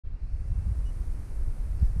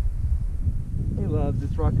loves,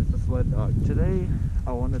 it's Rock is the Sled-dog. Today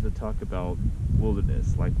I wanted to talk about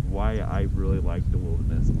wilderness, like why I really like the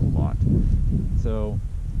wilderness a lot. So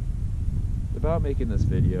about making this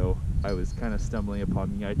video, I was kind of stumbling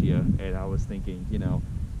upon the idea, and I was thinking,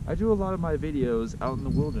 I do a lot of my videos out in the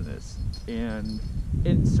wilderness and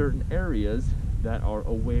in certain areas that are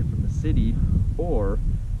away from the city or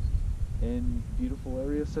in beautiful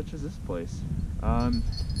areas such as this place.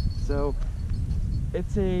 So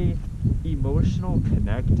it's a emotional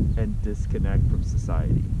connect and disconnect from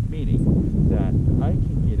society, meaning that I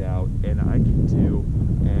can get out and I can do,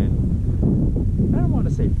 and I don't want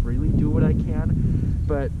to say freely do what I can,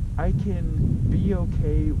 but I can be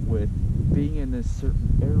okay with being in this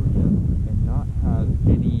certain area and not have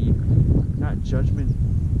any, not judgment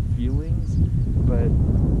feelings, but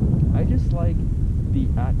I just like the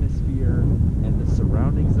atmosphere and the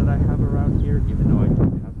surroundings that I have around here, even though I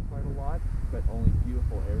don't have quite a lot, but only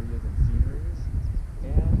beautiful areas and sceneries.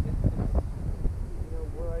 And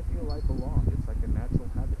it's where I feel I belong. It's like a natural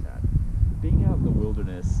habitat. Being out in the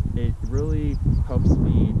wilderness, it really helps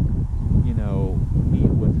me, meet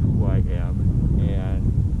with who I am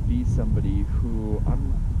and be somebody who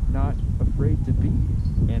I'm not afraid to be.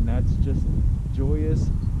 And that's just joyous,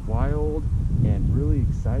 wild, and really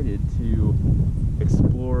excited to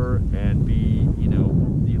explore and be,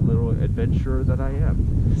 the little adventurer that I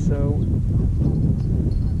am. So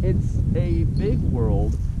it's a big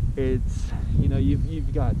world. It's,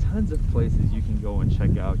 you've got tons of places you can go and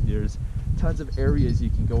check out. There's tons of areas you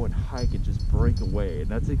can go and hike and just break away. And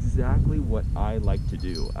that's exactly what I like to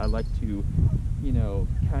do. I like to,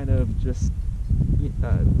 kind of just be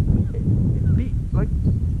like,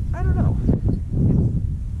 I don't know.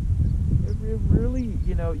 It really,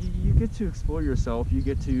 you get to explore yourself. You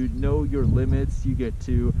get to know your limits. You get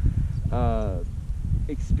to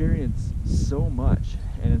experience so much,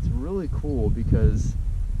 and it's really cool because,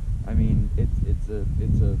 I mean, it's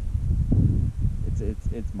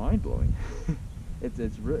mind blowing. it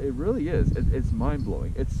really is. It's mind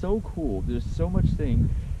blowing. It's so cool. There's so much thing.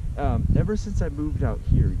 Ever since I moved out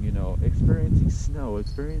here, experiencing snow,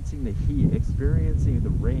 experiencing the heat, experiencing the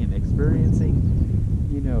rain, experiencing,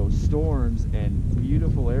 storms and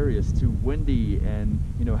beautiful areas to windy and,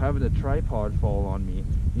 having a tripod fall on me,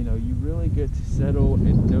 you really get to settle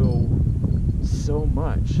and know so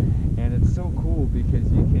much. And it's so cool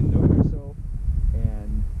because you can know yourself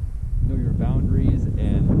and know your boundaries,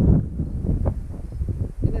 and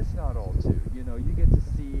it's not all too, you get to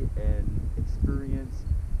see and experience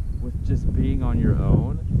with just being on your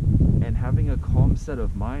own and having a calm set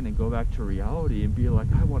of mind and go back to reality and be like,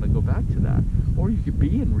 I want to go back to that. Or you could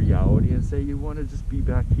be in reality and say you want to just be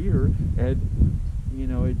back here, and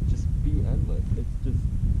it just be endless. It's just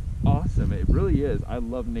awesome. It really is. I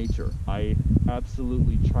love nature. I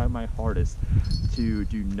absolutely try my hardest to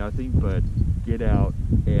do nothing but get out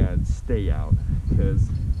and stay out, because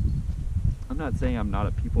I'm not saying I'm not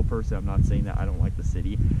a people person. I'm not saying that I don't like the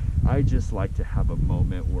city. I just like to have a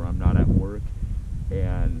moment where I'm not at work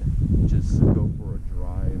and just go for a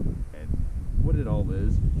drive. And what it all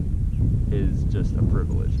is just a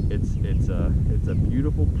privilege. It's a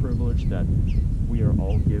beautiful privilege that we are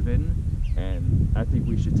all given, and I think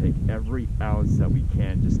we should take every ounce that we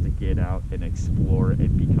can just to get out and explore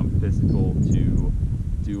and become physical to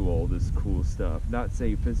do all this cool stuff. Not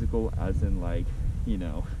say physical as in like,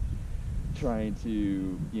 trying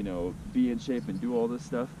to, be in shape and do all this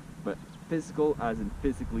stuff, but physical as in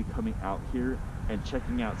physically coming out here and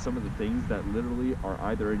checking out some of the things that literally are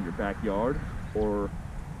either in your backyard or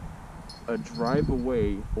a drive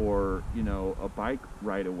away, or a bike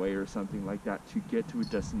ride away or something like that, to get to a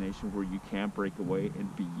destination where you can break away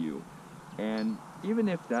and be you. And even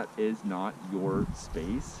if that is not your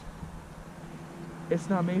space, it's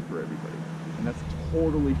not made for everybody, and that's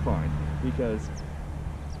totally fine, because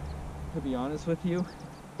to be honest with you,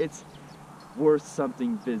 it's worth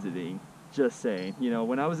something visiting. Just saying.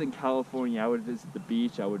 When I was in California, I would visit the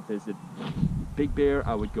beach, I would visit Big Bear,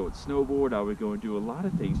 I would go and snowboard, I would go and do a lot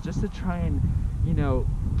of things just to try and,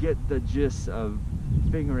 get the gist of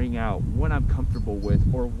figuring out what I'm comfortable with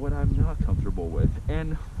or what I'm not comfortable with.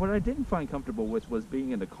 And what I didn't find comfortable with was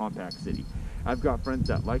being in a compact city. I've got friends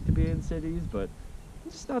that like to be in cities, but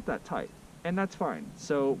it's just not that tight. And that's fine.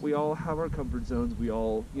 So we all have our comfort zones. We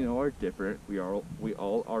all, are different. We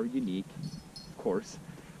all are unique, of course.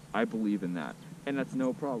 I believe in that, and that's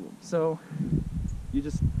no problem. So you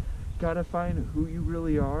just gotta find who you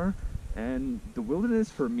really are. And the wilderness,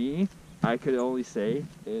 for me, I could only say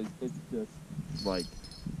is, it's just like,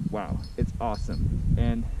 wow, it's awesome.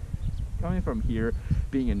 And coming from here,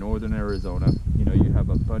 being in northern Arizona, know, you have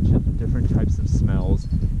a bunch of different types of smells.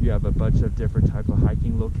 You have a bunch of different type of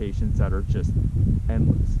hiking locations that are just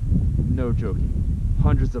endless. No joking.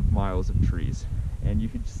 Hundreds of miles of trees, and you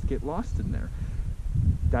can just get lost in there.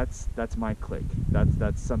 That's my clique.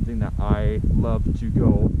 That's something that I love to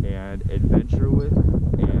go and adventure with,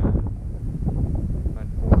 and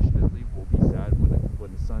unfortunately we'll be sad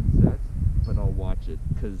when the sun sets, but I'll watch it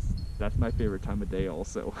because that's my favorite time of day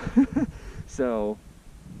also. So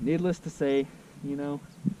needless to say, you know,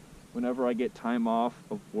 whenever I get time off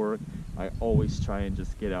of work, I always try and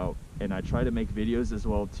just get out, and I try to make videos as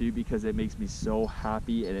well too, because it makes me so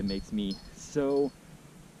happy, and it makes me so,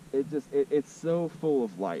 it's so full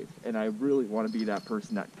of life, and I really want to be that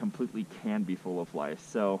person that completely can be full of life.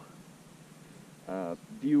 So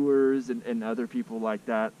viewers and other people like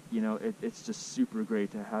that, you know, it's just super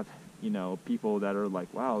great to have, you know, people that are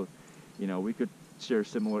like, wow, you know, we could share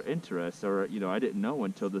similar interests, or, you know, I didn't know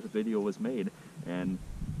until this video was made, and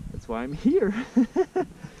that's why I'm here.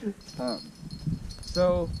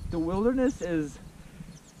 So the wilderness is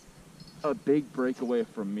a big breakaway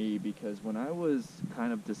from me, because when I was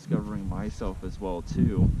kind of discovering myself as well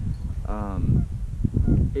too,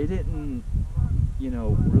 it didn't, you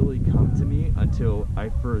know, really come to me until I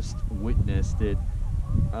first witnessed it.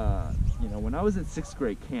 You know, when I was in 6th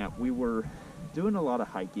grade camp, we were doing a lot of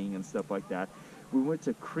hiking and stuff like that. We went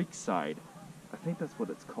to Creekside. I think that's what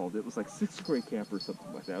it's called. It was like 6th grade camp or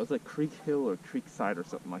something like that. It was like Creek Hill or Creekside or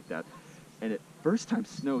something like that. And it first time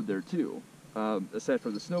snowed there too. Aside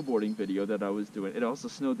from the snowboarding video that I was doing, it also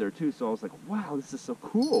snowed there too. So I was like, wow, this is so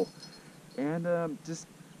cool. And just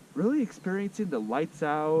really experiencing the lights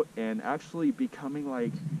out and actually becoming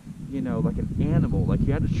like, you know, like an animal. Like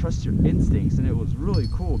you had to trust your instincts, and it was really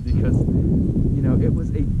cool because, you know, it was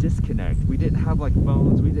a disconnect. We didn't have like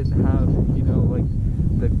phones, we didn't have, you know, like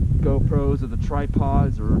the GoPros or the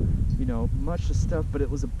tripods or, you know, much of stuff, but it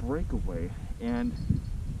was a breakaway. And,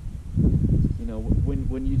 you know,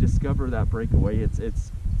 when you discover that breakaway,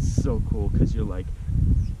 it's so cool, because you're like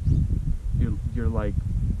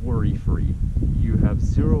worry free. You have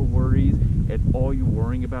zero worries, and all you're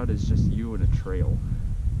worrying about is just you and a trail.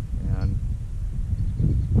 And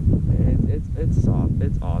it's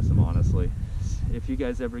awesome, honestly. If you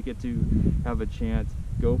guys ever get to have a chance,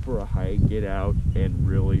 go for a hike, get out, and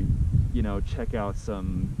really, you know, check out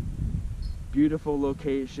some beautiful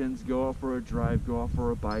locations, go out for a drive, go out for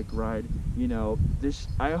a bike ride. You know, this,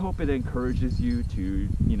 I hope it encourages you to,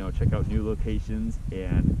 you know, check out new locations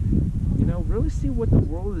and, you know, really see what the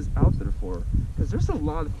world is out there for, because there's a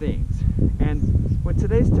lot of things. And with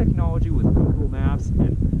today's technology, with Google Maps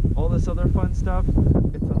and all this other fun stuff,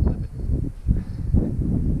 it's unlimited.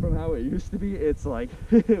 From how it used to be, it's like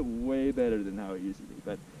way better than how it used to be.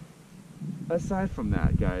 But aside from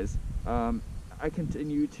that, guys, I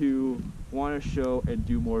continue to want to show and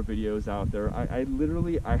do more videos out there. I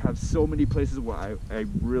have so many places where I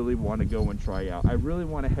really want to go and try out. I really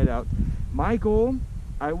want to head out. My goal,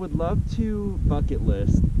 I would love to bucket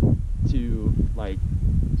list to like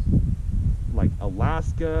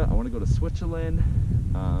Alaska. I want to go to Switzerland.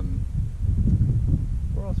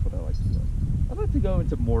 Where else would I like to go? I'd like to go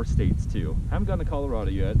into more states too. I haven't gone to Colorado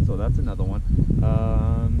yet, so that's another one.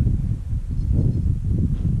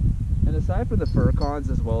 And aside from the fur cons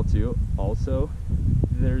as well too, also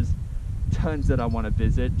there's tons that I want to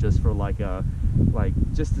visit just for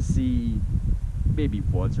just to see maybe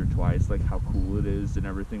once or twice, like how cool it is and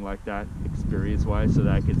everything like that, experience wise, so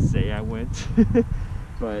that I could say I went.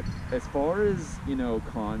 But as far as, you know,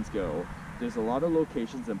 cons go, there's a lot of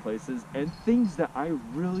locations and places and things that I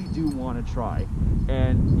really do want to try,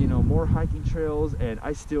 and, you know, more hiking trails. And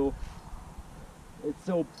it's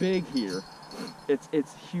so big here, it's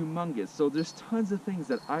humongous, so there's tons of things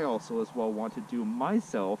that I also as well want to do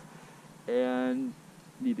myself, and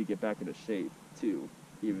need to get back into shape too.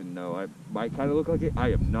 Even though I might kind of look like it,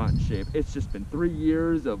 I am not in shape. It's just been 3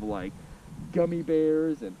 years of like gummy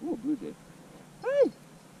bears and, ooh, blue jay. Hey!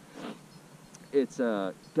 It's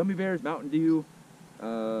gummy bears, Mountain Dew, I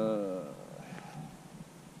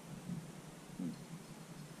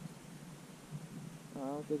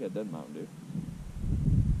don't think I've done Mountain Dew.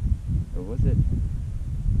 Or was it?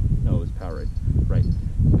 No, it was Powerade. Right.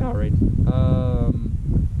 Powerade.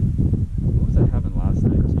 What was I having last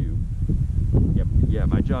night too? Yeah,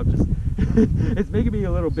 my job just it's making me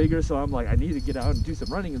a little bigger, so I'm like, I need to get out and do some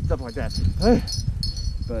running and stuff like that.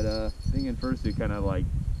 But being in fursuit kind of like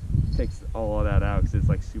takes all of that out, because it's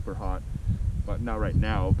like super hot. But not right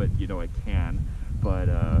now, but you know, it can. But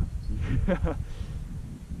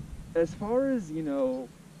as far as, you know,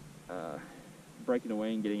 breaking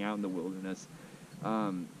away and getting out in the wilderness,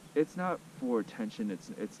 it's not for attention.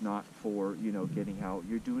 It's not for, you know, getting out.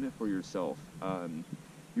 You're doing it for yourself.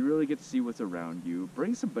 You really get to see what's around you.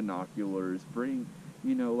 Bring some binoculars. Bring,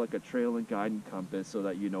 you know, like a trail and guide and compass so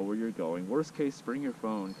that you know where you're going. Worst case, bring your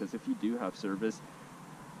phone, because if you do have service,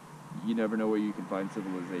 you never know where you can find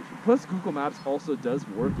civilization. Plus, Google Maps also does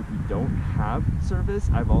work if you don't have service.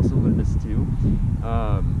 I've also learned this too.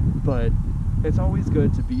 But it's always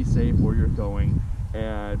good to be safe where you're going,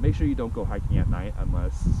 and make sure you don't go hiking at night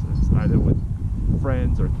unless it's either with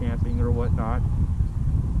friends or camping or whatnot.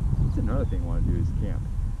 That's another thing I want to do is camp.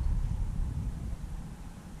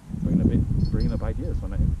 Bringing up ideas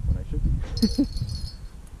when I should be.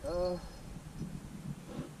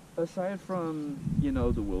 Aside from, you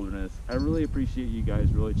know, the wilderness, I really appreciate you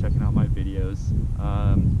guys really checking out my videos.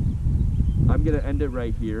 I'm gonna end it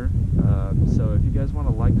right here. So if you guys want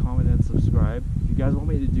to like, comment, and subscribe, if you guys want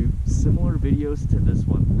me to do similar videos to this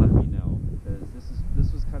one, let me know, because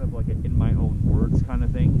this was kind of like an in my own words kind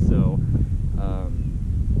of thing. So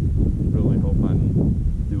really hope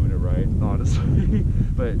I'm doing it right, honestly.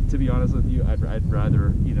 But to be honest with you, I'd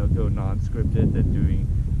rather, you know, go non-scripted than doing,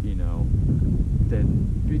 you know, than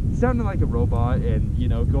sounding like a robot and, you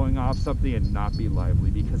know, going off something and not be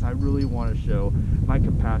lively, because I really want to show my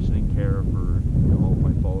compassion and care for, you know, all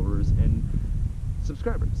my followers and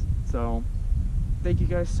subscribers. So thank you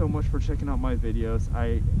guys so much for checking out my videos.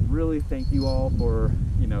 I really thank you all for,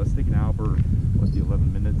 you know, sticking out for what, the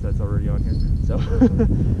 11 minutes that's already on here. So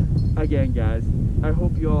again, guys, I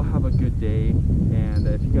hope you all have a good day, and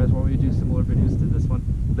if you guys want me to do similar videos to this one,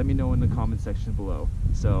 let me know in the comment section below.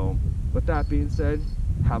 So with that being said,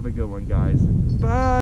 have a good one, guys. Bye.